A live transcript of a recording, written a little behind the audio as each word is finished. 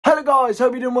Right guys,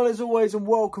 hope you're doing well as always and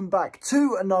welcome back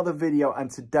to another video,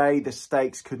 and today the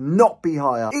stakes could not be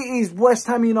higher. It is West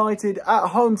Ham United at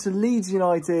home to Leeds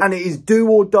United and it is do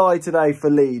or die today for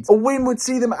Leeds. A win would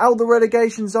see them out the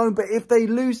relegation zone, but if they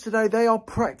lose today they are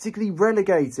practically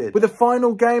relegated. With a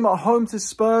final game at home to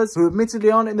Spurs, who admittedly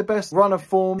aren't in the best run of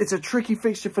form, it's a tricky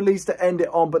fixture for Leeds to end it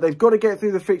on, but they've got to get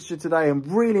through the fixture today and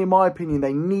really in my opinion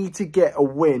they need to get a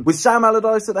win. With Sam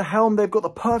Allardyce at the helm, they've got the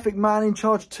perfect man in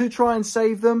charge to try and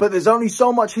save them, but there's only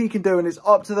so much he can do and it's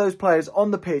up to those players on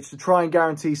the pitch to try and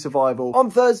guarantee survival. On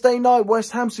Thursday night,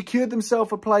 West Ham secured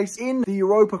themselves a place in the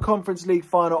Europa Conference League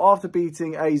final after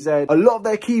beating AZ. A lot of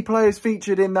their key players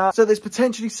featured in that, so there's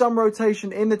potentially some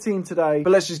rotation in the team today,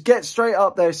 but let's just get straight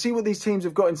up there, see what these teams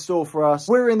have got in store for us.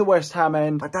 We're in the West Ham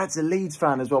end. My dad's a Leeds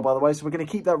fan as well, by the way, so we're going to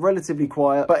keep that relatively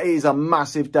quiet, but it is a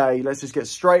massive day. Let's just get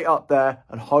straight up there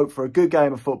and hope for a good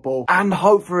game of football and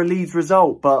hope for a Leeds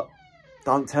result, but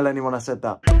don't tell anyone I said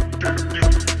that.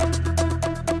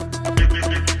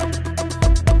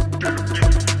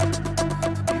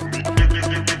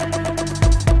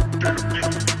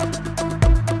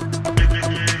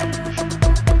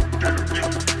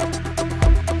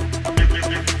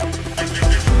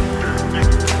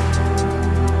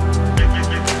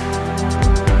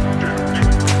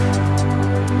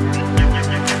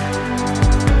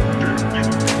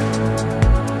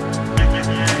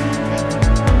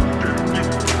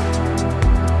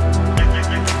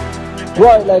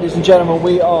 Right, ladies and gentlemen,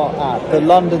 we are at the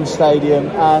London Stadium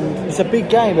and it's a big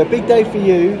game, a big day for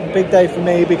you, a big day for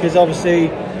me, because obviously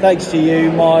thanks to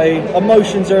you my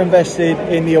emotions are invested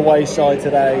in the away side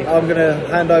today. I'm going to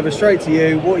hand over straight to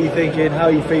you. What are you thinking? How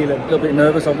are you feeling? A little bit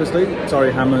nervous, obviously.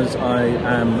 Sorry, Hammers, I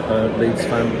am a Leeds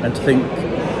fan, and to think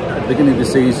at the beginning of the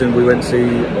season we went to see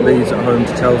Leeds at home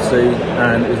to Chelsea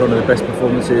and it was one of the best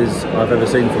performances I've ever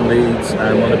seen from Leeds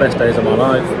and one of the best days of my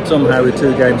life. Somehow with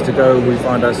 2 games to go we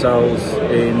find ourselves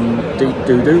in deep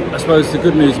doo-doo. I suppose the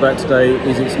good news about today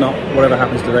is it's not, whatever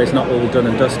happens today, it's not all done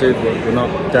and dusted. We're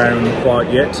not down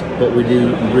quite yet, but we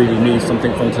do really need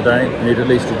something from today. We need at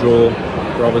least a draw.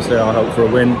 Obviously I hope for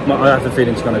a win. I have a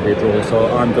feeling it's going to be a draw, so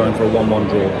I'm going for a 1-1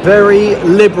 draw. Very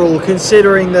liberal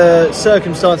considering the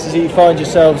circumstances that you find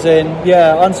yourselves in.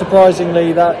 Yeah,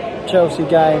 unsurprisingly that Chelsea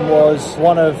game was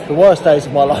one of the worst days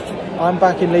of my life. I'm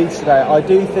back in Leeds today. I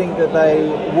do think that they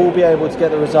will be able to get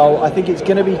the result. I think it's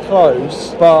going to be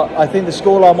close, but I think the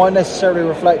scoreline won't necessarily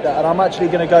reflect that, and I'm actually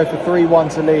going to go for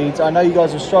 3-1 to Leeds. I know you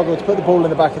guys have struggled to put the ball in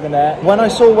the back of the net. When I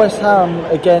saw West Ham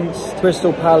against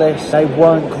Crystal Palace, they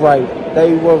weren't great.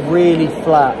 They were really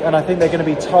flat, and I think they're going to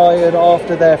be tired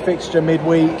after their fixture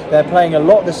midweek. They're playing a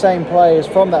lot of the same players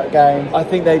from that game. I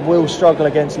think they will struggle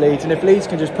against Leeds, and if Leeds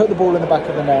can just put the ball in the back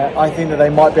of the net, I think that they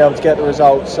might be able to get the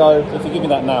result. So if you give me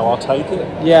that now, I'll take it.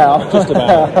 Yeah, just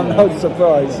about. I'm not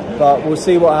surprised, but we'll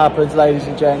see what happens, ladies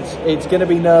and gents. It's going to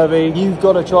be nervy. You've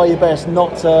got to try your best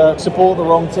not to support the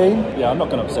wrong team. Yeah, I'm not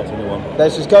going to upset anyone.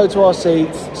 Let's just go to our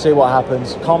seats, see what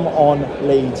happens. Come on,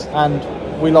 Leeds. And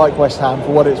we like West Ham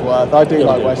for what it's worth. I do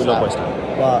like West Ham. Love West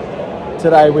Ham. But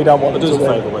today we don't want them to win. Do us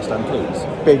a favour, West Ham,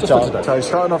 please. Big time. So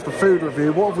starting off the food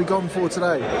review, what have we gone for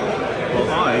today? Well,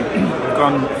 I've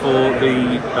gone for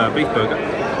the beef burger.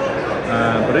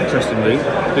 But interestingly,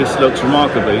 this looks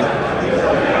remarkably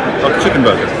like a chicken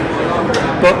burger.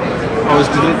 But I was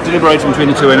deliberating between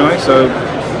the two anyway, so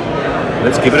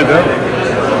let's give it a go.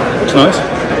 Looks nice.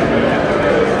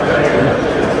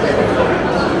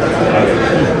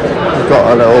 Got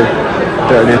a little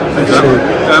dirty.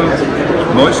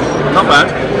 Moist, not bad.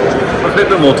 A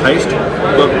bit more taste,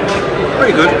 but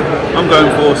pretty good. I'm going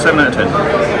for 7 out of 10.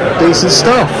 Decent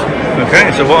stuff.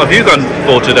 Okay, so what have you gone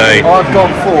for today? I've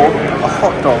gone for a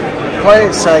hot dog. Play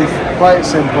it safe, play it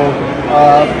simple.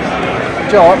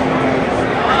 Do you know what?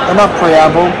 Enough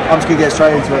preamble, I'm just going to get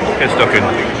straight into it. Get stuck in.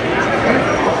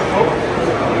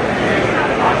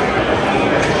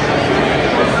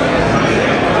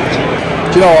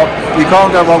 Do you know what? You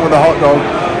can't go wrong with a hot dog.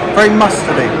 Very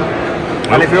mustardy.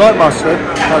 And if you like mustard,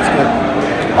 that's good.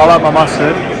 I like my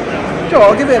mustard. Do you know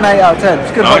what? I'll give it an 8 out of 10.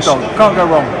 It's a good hot dog. Can't go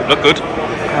wrong. Look good.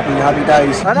 Happy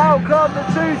days. And out come the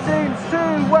two teams to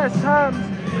West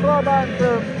Ham's club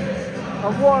anthem.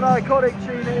 And what an iconic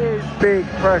tune it is. Big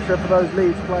pressure for those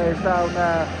Leeds players down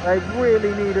there. They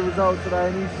really need a result today,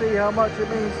 and you see how much it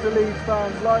means to Leeds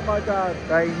fans like my dad.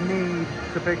 They need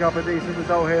to pick up a decent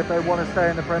result here if they want to stay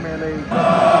in the Premier League.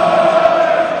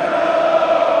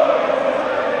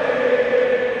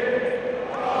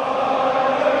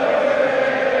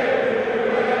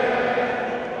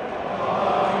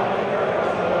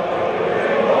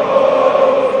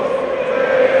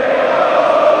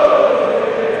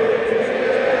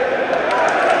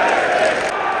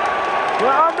 We're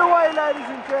underway away, ladies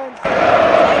and gents.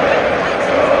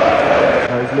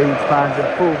 Those Leeds fans in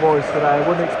full voice today. I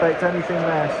wouldn't expect anything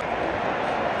less.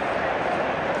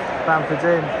 Bamford's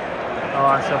in.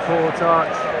 Oh, that's a poor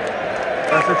touch.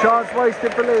 That's a chance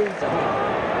wasted for Leeds.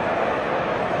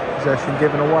 Possession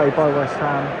given away by West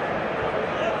Ham.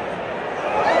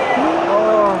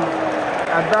 Oh,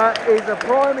 and that is a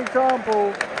prime example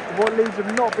of what Leeds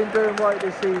have not been doing right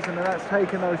this season, and that's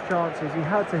taking those chances. He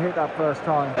had to hit that first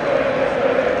time.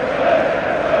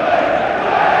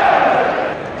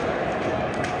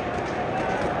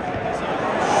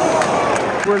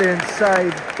 Brilliant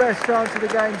save. Best chance of the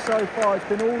game so far. It's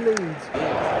been all Leeds.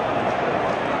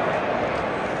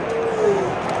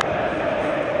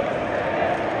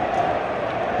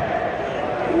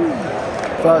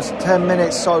 First 10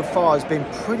 minutes so far has been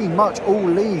pretty much all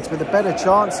Leeds with the better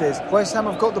chances. West Ham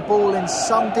have got the ball in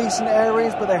some decent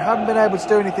areas, but they haven't been able to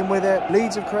do anything with it.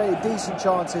 Leeds have created decent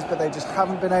chances, but they just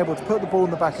haven't been able to put the ball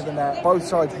in the back of the net. Both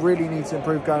sides really need to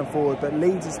improve going forward, but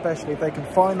Leeds especially, if they can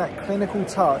find that clinical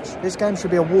touch, this game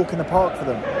should be a walk in the park for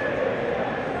them.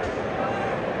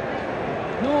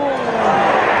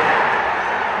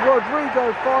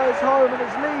 Rodrigo fires home, and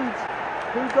it's Leeds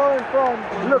who go in front.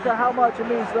 Look at how much it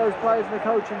means to those players and the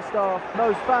coaching staff.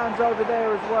 Those fans over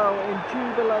there as well, in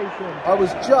jubilation. I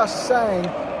was just saying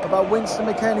about Winston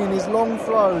McKennie and his long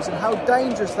flows and how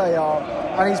dangerous they are,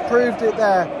 and he's proved it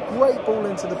there. Great ball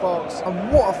into the box,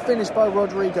 and what a finish by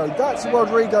Rodrigo. That's the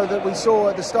Rodrigo that we saw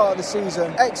at the start of the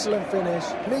season. Excellent finish.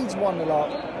 Leeds 1-0 up.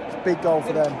 It's a big goal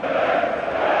for them.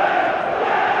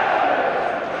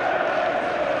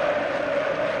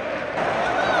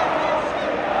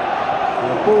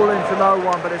 Ball into no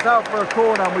one, but it's out for a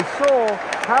corner, and we saw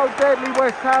how deadly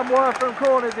West Ham were from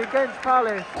corners against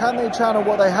Palace. Can they channel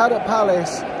what they had at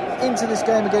Palace into this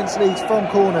game against Leeds from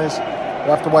corners?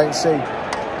 We'll have to wait and see.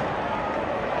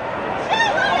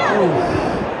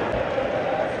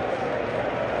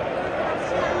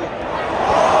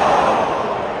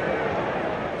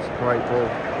 It's a great ball.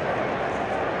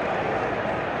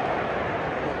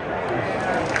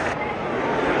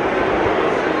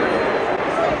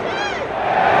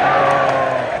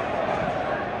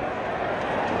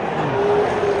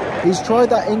 He's tried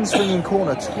that in-swinging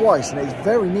corner twice, and it's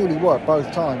very nearly worked both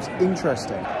times.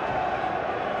 Interesting.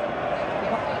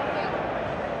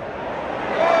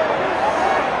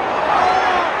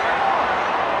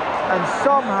 And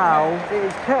somehow it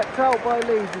is kept out by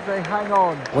Leeds as they hang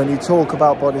on. When you talk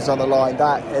about bodies on the line,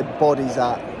 that embodies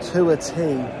that to a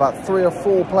T. About 3 or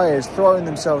 4 players throwing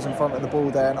themselves in front of the ball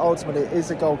there, and ultimately it is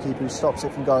the goalkeeper who stops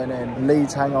it from going in.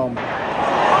 Leeds hang on.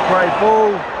 Great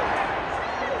ball.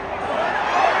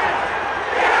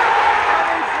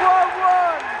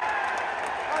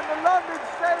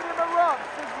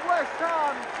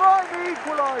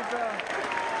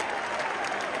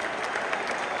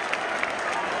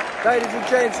 Ladies and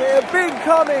gents, it have been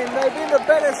coming. They've been the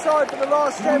better side for the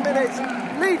last 10 minutes.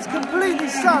 Leeds completely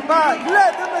sat back,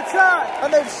 let them attack,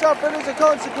 and they've suffered as a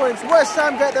consequence. West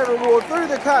Ham get their reward through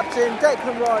the captain,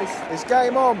 Declan Rice. It's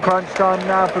game on. Crunch time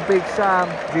now for Big Sam.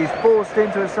 He's forced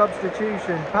into a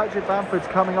substitution. Patrick Bamford's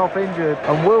coming off injured,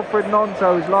 and Wilfred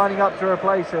Gnonto is lining up to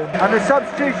replace him. And the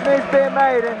substitution is being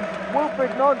made, and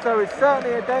Wilfred Gnonto is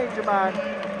certainly a danger man.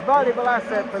 Valuable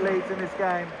asset for Leeds in this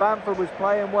game. Bamford was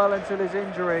playing well until his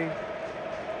injury.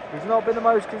 He's not been the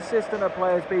most consistent of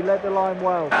players, but he led the line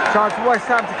well. Chance for West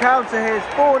Ham to counter here.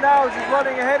 Four now as he's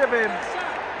running ahead of him.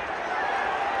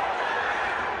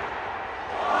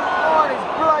 Oh, and it's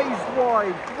blazed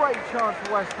wide. Great chance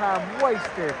for West Ham.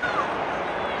 Wasted.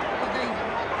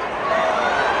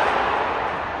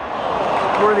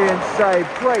 Brilliant save.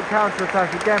 Great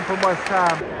counter-attack again from West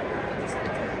Ham.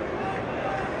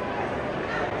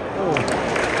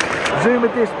 Zuma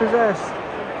dispossessed.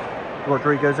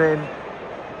 Rodrigo's in.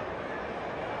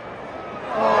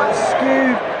 Oh, it's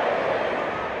skewed.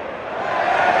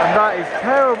 And that is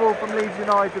terrible from Leeds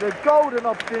United. A golden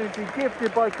opportunity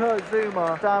gifted by Kurt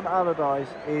Zuma. Sam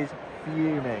Allardyce is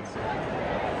fuming.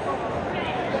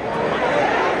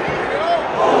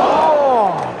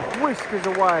 Oh, whiskers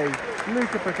away.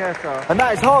 Luca Paqueta. And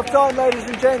that is half time, ladies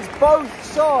and gents. Both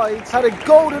sides had a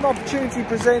golden opportunity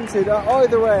presented at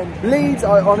either end. Leeds,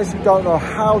 I honestly don't know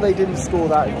how they didn't score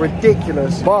that.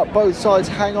 Ridiculous. But both sides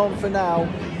hang on for now.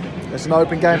 It's an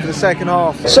open game for the second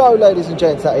half. So, ladies and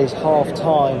gents, that is half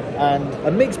time, and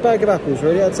a mixed bag of apples,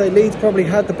 really. I'd say Leeds probably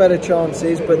had the better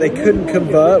chances, but they couldn't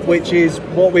convert, which is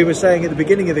what we were saying at the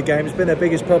beginning of the game. It's been their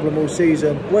biggest problem all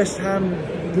season. West Ham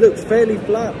looked fairly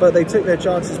flat, but they took their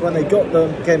chances when they got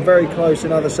them. Came very close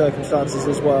in other circumstances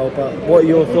as well. But what are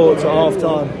your thoughts at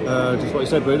half-time? Just what you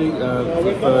said, really. For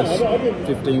the first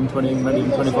 15, 20, maybe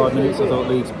even 25 minutes, I thought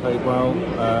Leeds played well.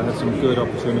 Had some good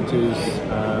opportunities.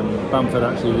 Bamford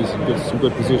actually was in some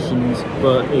good positions,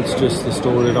 but it's just the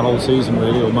story of the whole season,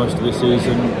 really, or most of this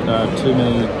season. Too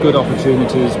many good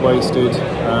opportunities wasted.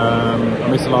 I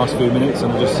missed the last few minutes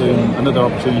and I've just seen another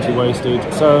opportunity wasted.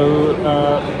 So,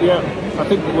 yeah, I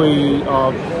think we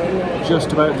are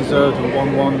just about deserved a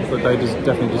 1-1, but they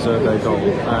definitely deserved their goal.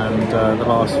 And the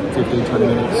last 15-20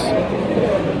 minutes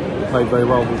played very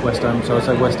well with West Ham, so I'd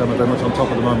say West Ham are very much on top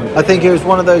at the moment. I think it was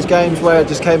one of those games where it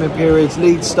just came in periods.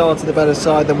 Leeds started the better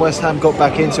side, then West Ham got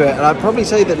back into it, and I'd probably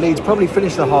say that Leeds probably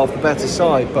finished the half the better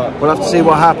side, but we'll have to see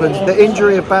what happens. The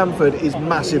injury of Bamford is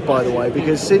massive, by the way,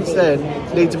 because since then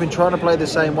Leeds have been trying to play the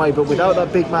same way, but without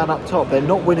that big man up top, they're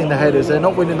not winning the headers, they're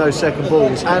not winning those second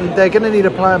balls, and they're going to need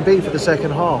a plan B for the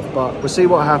second half. But we'll see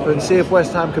what happens, see if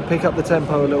West Ham can pick up the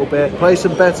tempo a little bit, play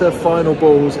some better final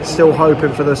balls, still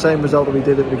hoping for the same result that we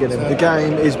did at the beginning. The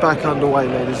game is back underway,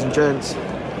 ladies and gents.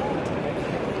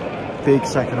 Big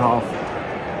second half.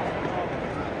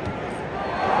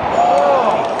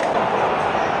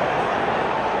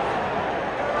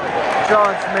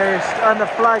 Chance missed, and the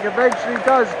flag eventually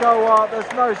does go up.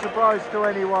 There's no surprise to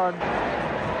anyone.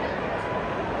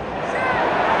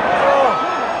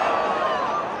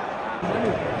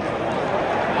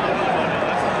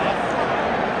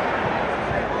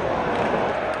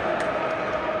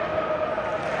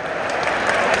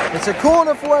 It's a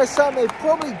corner for West Ham. They've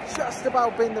probably just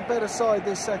about been the better side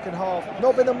this second half.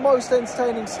 Not been the most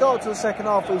entertaining start to the second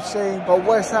half we've seen, but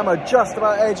West Ham are just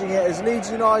about edging it as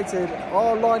Leeds United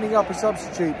are lining up a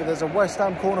substitute, but there's a West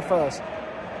Ham corner first.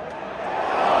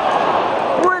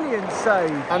 Brilliant save.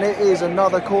 And it is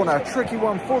another corner. A tricky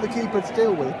one for the keeper to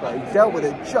deal with, but he dealt with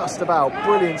it just about.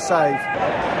 Brilliant save.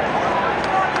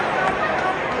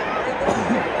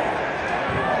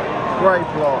 Great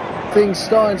block. Things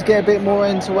starting to get a bit more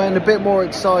end-to-end, a bit more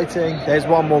exciting. There's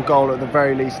one more goal at the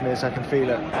very least in this, I can feel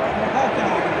it.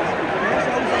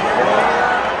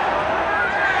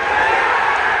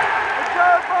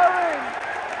 Jarrod Bowen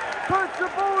puts the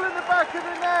ball in the back of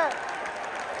the net.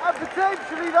 And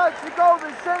potentially that's the goal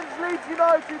that sends Leeds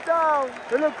United down.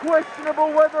 It looked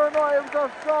questionable whether or not it was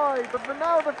offside, but for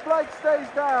now the flag stays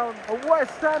down. And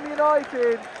West Ham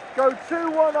United go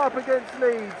 2-1 up against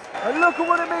Leeds. And look at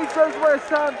what it means to those West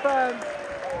Ham fans.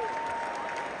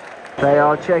 They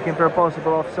are checking for a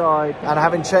possible offside. And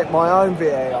having checked my own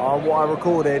VAR, what I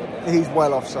recorded, he's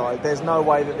well offside. There's no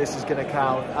way that this is going to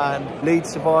count. And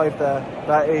Leeds survived there.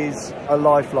 That is a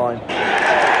lifeline.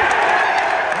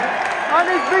 And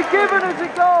it's been given as a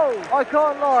goal. I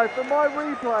can't lie, from my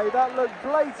replay, that looked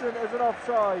blatant as an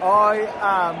offside. I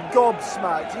am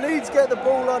gobsmacked. Leeds get the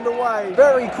ball underway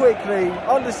very quickly,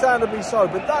 understandably so,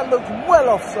 but that looked well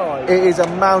offside. It is a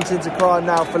mountain to climb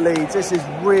now for Leeds. This is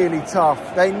really tough.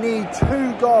 They need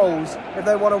 2 goals if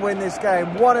they want to win this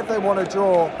game, 1 if they want to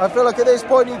draw. I feel like at this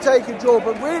point you take a draw,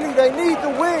 but really they need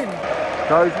the win.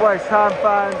 Those West Ham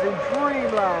fans in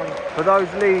dreamland. For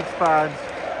those Leeds fans,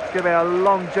 it's going to be a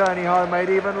long journey home, mate,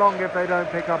 even longer if they don't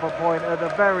pick up a point at the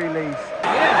very least.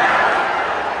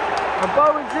 And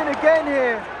Bowen's in again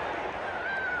here.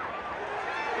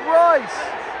 Rice.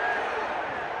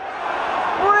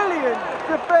 Brilliant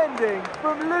defending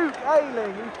from Luke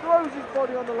Ayling. He throws his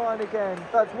body on the line again.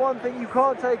 That's one thing you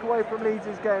can't take away from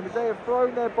Leeds' game, is they have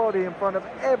thrown their body in front of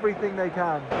everything they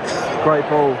can. Great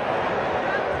ball.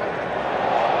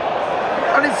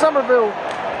 And it's Somerville.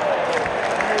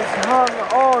 It's hung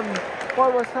on by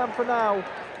West Ham for now.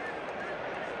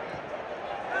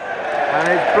 And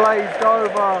it's blazed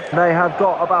over. They have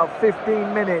got about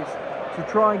 15 minutes to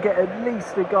try and get at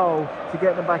least a goal to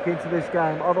get them back into this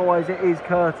game. Otherwise it is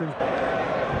curtains.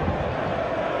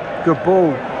 Good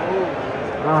ball.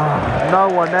 Oh, no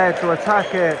one there to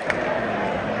attack it.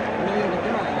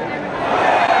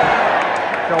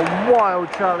 A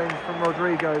wild challenge from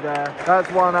Rodrigo there.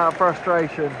 That's one out of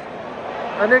frustration.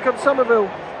 And here comes Somerville.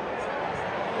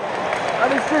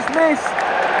 And it's just missed.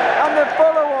 And the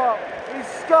follow-up is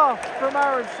scuffed from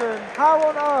Aronson. How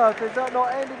on earth is that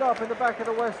not ending up in the back of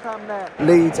the West Ham net?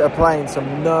 Leeds are playing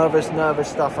some nervous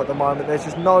stuff at the moment. There's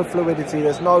just no fluidity,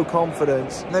 there's no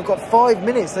confidence. And they've got 5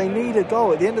 minutes, they need a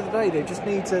goal. At the end of the day, they just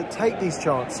need to take these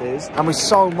chances. And with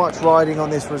so much riding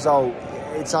on this result,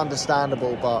 it's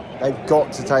understandable, but they've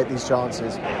got to take these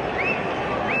chances.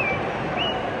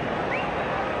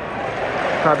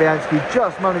 Fabianski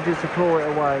just manages to claw it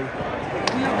away.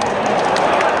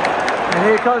 And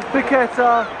here comes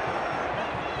Paqueta.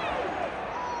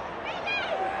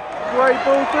 Great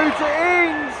ball through to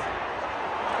Ings.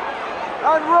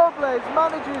 And Robles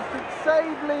manages to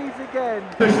save Leeds again.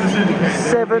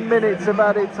 7 minutes of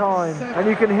added time. And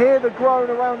you can hear the groan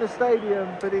around the stadium,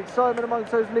 but the excitement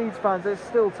amongst those Leeds fans, there's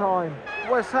still time.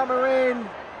 West Ham are in.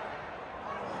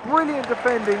 Brilliant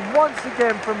defending once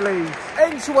again from Leeds.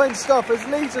 End-to-end stuff as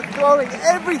Leeds are throwing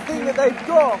everything that they've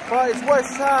got. But it's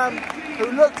West Ham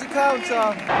who look to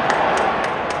counter.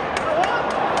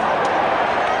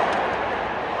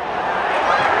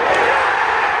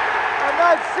 And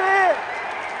that's it!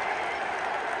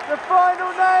 The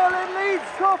final nail in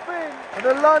Leeds' coffin. And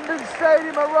the London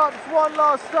Stadium erupts one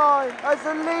last time as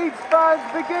the Leeds fans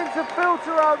begin to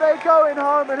filter out their going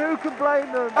home, and who can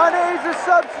blame them? And it is a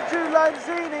substitute,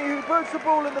 Lanzini, who puts the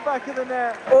ball in the back of the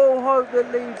net. All hope that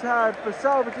Leeds had for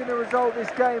salvaging a result this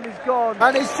game is gone.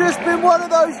 And it's just been one of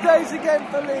those days again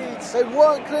for Leeds. They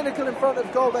weren't clinical in front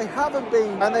of goal, they haven't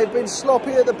been. And they've been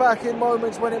sloppy at the back in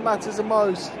moments when it matters the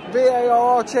most. VAR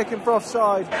are checking for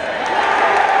offside.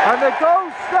 And the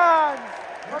goal stands.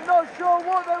 I'm not sure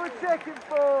what they were checking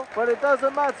for, but it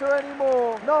doesn't matter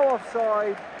anymore. No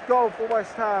offside. Goal for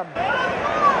West Ham.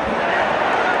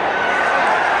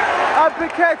 And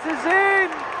Paquette is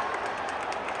in.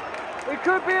 It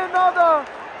could be another.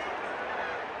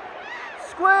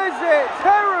 Squares it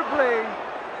terribly.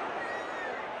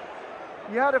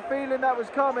 You had a feeling that was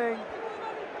coming,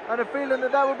 and a feeling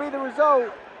that that would be the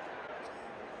result.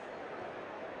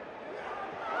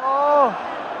 Oh.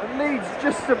 And Leeds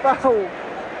just about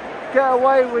get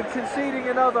away with conceding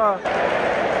another.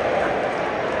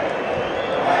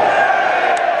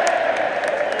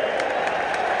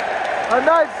 And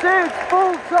that's it,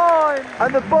 full time.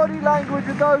 And the body language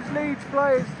of those Leeds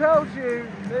players tells you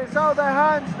that it's out of their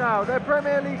hands now. Their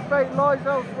Premier League fate lies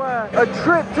elsewhere. A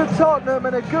trip to Tottenham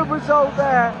and a good result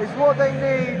there is what they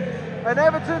need. And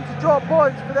Everton to drop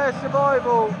points for their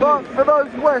survival. But for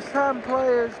those West Ham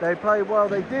players, they played well.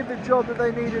 They did the job that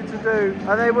they needed to do.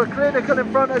 And they were clinical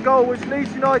in front of goal, which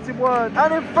Leeds United weren't.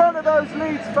 And in front of those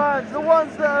Leeds fans, the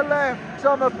ones that are left,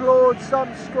 some applaud,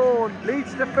 some scorn.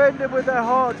 Leeds defended with their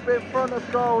hearts, but in front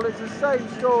of goal, it's the same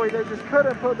story. They just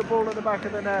couldn't put the ball in the back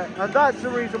of the net. And that's the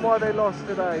reason why they lost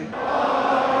today.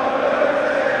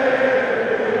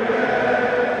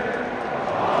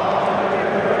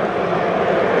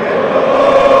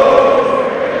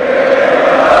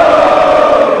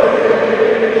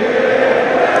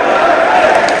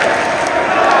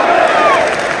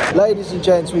 Ladies and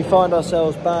gents, we find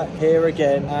ourselves back here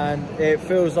again, and it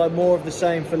feels like more of the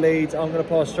same for Leeds. I'm going to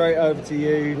pass straight over to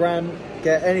you. Grant,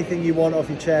 get anything you want off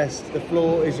your chest. The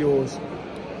floor is yours.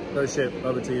 No shit,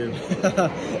 over to you.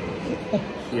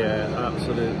 Yeah,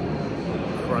 absolute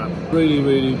crap. Really,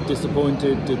 really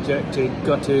disappointed, dejected,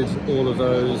 gutted, all of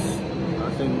those.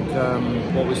 I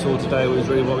think what we saw today was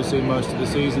really what we've seen most of the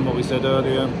season, what we said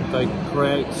earlier. They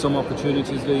create some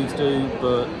opportunities, Leeds do,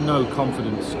 but no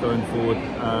confidence going forward.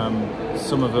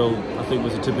 Somerville, I think,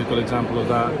 was a typical example of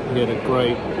that. He had a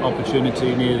great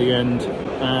opportunity near the end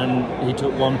and he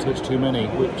took one touch too many,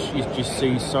 which you just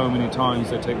see so many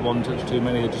times. They take one touch too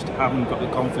many, they just haven't got the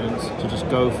confidence to just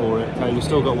go for it. Okay, we've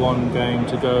still got one game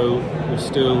to go, we're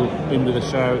still in with a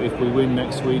shout. If we win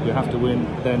next week, we have to win,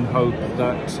 then hope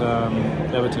that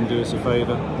Everton do us a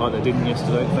favour like they didn't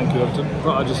yesterday. Thank you, Everton.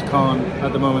 But I just can't,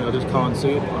 at the moment, I just can't see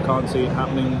it. I can't see it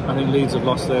happening. I think Leeds have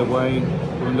lost their way.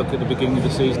 When we look at the beginning of the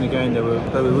season again, they were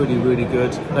really, really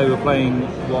good. They were playing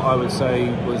what I would say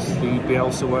was the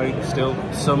Bielsa way still.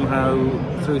 Somehow,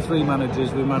 through three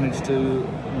managers, we managed to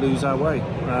lose our way.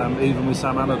 Even with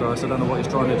Sam Allardyce, I don't know what he's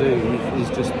trying to do. He's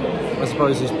just, I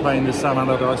suppose he's playing the Sam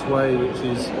Allardyce way, which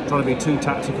is trying to be too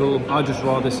tactical. I'd just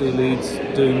rather see Leeds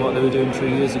doing what they were doing 3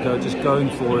 years ago, just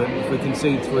going for it. If we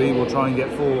concede 3, we'll try and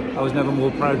get 4. I was never more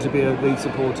proud to be a Leeds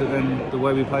supporter than the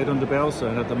way we played under Bielsa,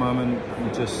 and at the moment,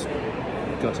 I'm just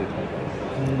gutted.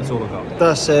 That's all I got.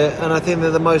 That's it, and I think that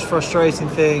the most frustrating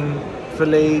thing for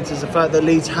Leeds is the fact that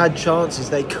Leeds had chances.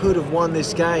 They could have won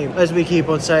this game. As we keep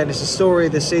on saying, it's a story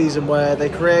of the season where they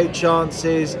create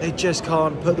chances, they just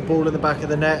can't put the ball in the back of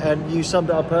the net, and you summed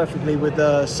it up perfectly with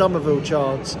the Somerville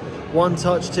chance. One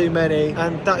touch too many,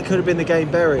 and that could have been the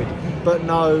game buried. But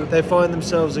no, they find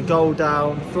themselves a goal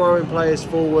down, throwing players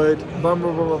forward,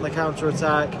 vulnerable on the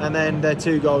counter-attack, and then they're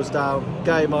 2 goals down.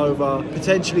 Game over,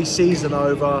 potentially season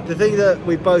over. The thing that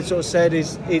we've both sort of said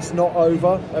is it's not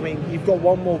over. I mean, you've got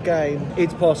one more game,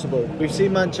 it's possible. We've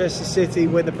seen Manchester City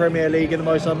win the Premier League in the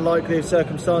most unlikely of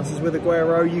circumstances with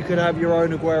Aguero. You could have your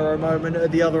own Aguero moment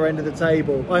at the other end of the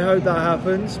table. I hope that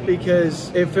happens,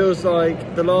 because it feels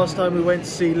like the last time we went to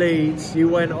see Leeds, you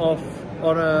went off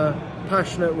on a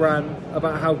passionate rant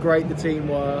about how great the team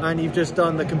were, and you've just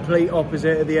done the complete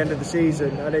opposite at the end of the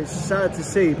season. And it's sad to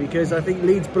see, because I think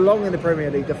Leeds belong in the Premier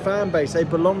League. The fan base, they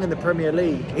belong in the Premier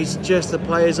League. It's just the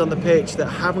players on the pitch that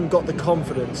haven't got the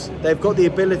confidence. They've got the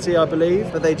ability, I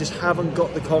believe, but they just haven't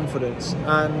got the confidence.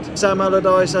 And Sam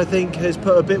Allardyce, I think, has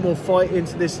put a bit more fight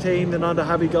into this team than under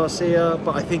Javi Garcia,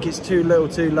 but I think it's too little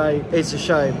too late. It's a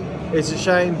shame. It's a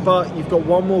shame, but you've got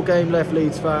one more game left,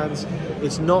 Leeds fans.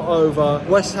 It's not over.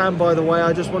 West Ham, by the way,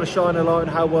 I just want to shine a light on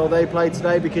how well they played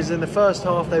today, because in the first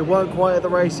half they weren't quite at the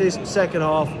races. Second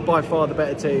half, by far the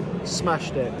better team.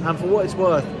 Smashed it. And for what it's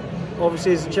worth,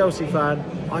 obviously as a Chelsea fan,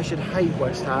 I should hate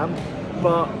West Ham,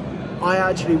 but I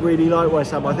actually really like West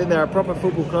Ham. I think they're a proper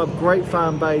football club, great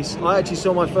fan base. I actually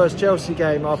saw my first Chelsea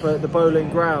game up at the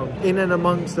Bowling Ground, in and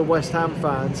amongst the West Ham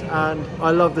fans, and I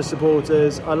love the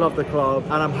supporters, I love the club,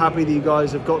 and I'm happy that you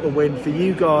guys have got the win for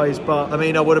you guys. But I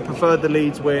mean, I would have preferred the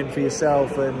Leeds win for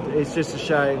yourself, and it's just a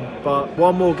shame. But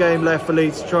one more game left for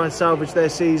Leeds to try and salvage their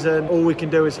season. All we can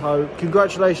do is hope.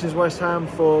 Congratulations, West Ham,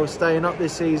 for staying up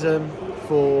this season,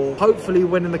 for hopefully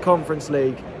winning the Conference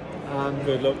League.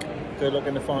 Good luck. Good luck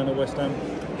in the final, West Ham.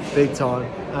 Big time.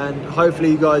 And hopefully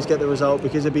you guys get the result,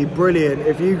 because it'd be brilliant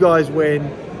if you guys win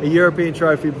a European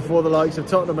trophy before the likes of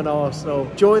Tottenham and Arsenal.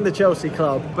 Join the Chelsea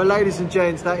club. But ladies and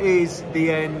gents, that is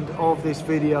the end of this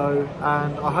video,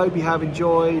 and I hope you have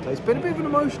enjoyed. It's been a bit of an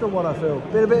emotional one, I feel.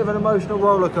 Been a bit of an emotional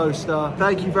roller coaster.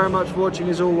 Thank you very much for watching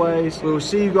as always. We'll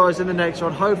see you guys in the next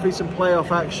one. Hopefully some playoff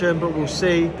action, but we'll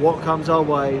see what comes our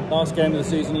way. Last game of the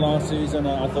season last season,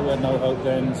 I thought we had no hope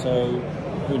then, so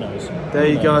who knows? There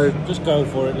you go. Just go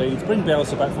for it, Leeds. Bring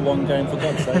Bielsa back for one game, for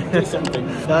God's sake. Do something.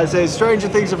 That's it. Stranger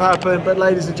things have happened. But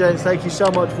ladies and gents, thank you so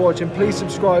much for watching. Please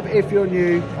subscribe if you're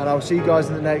new, and I'll see you guys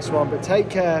in the next one. But take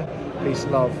care. Peace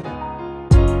and love.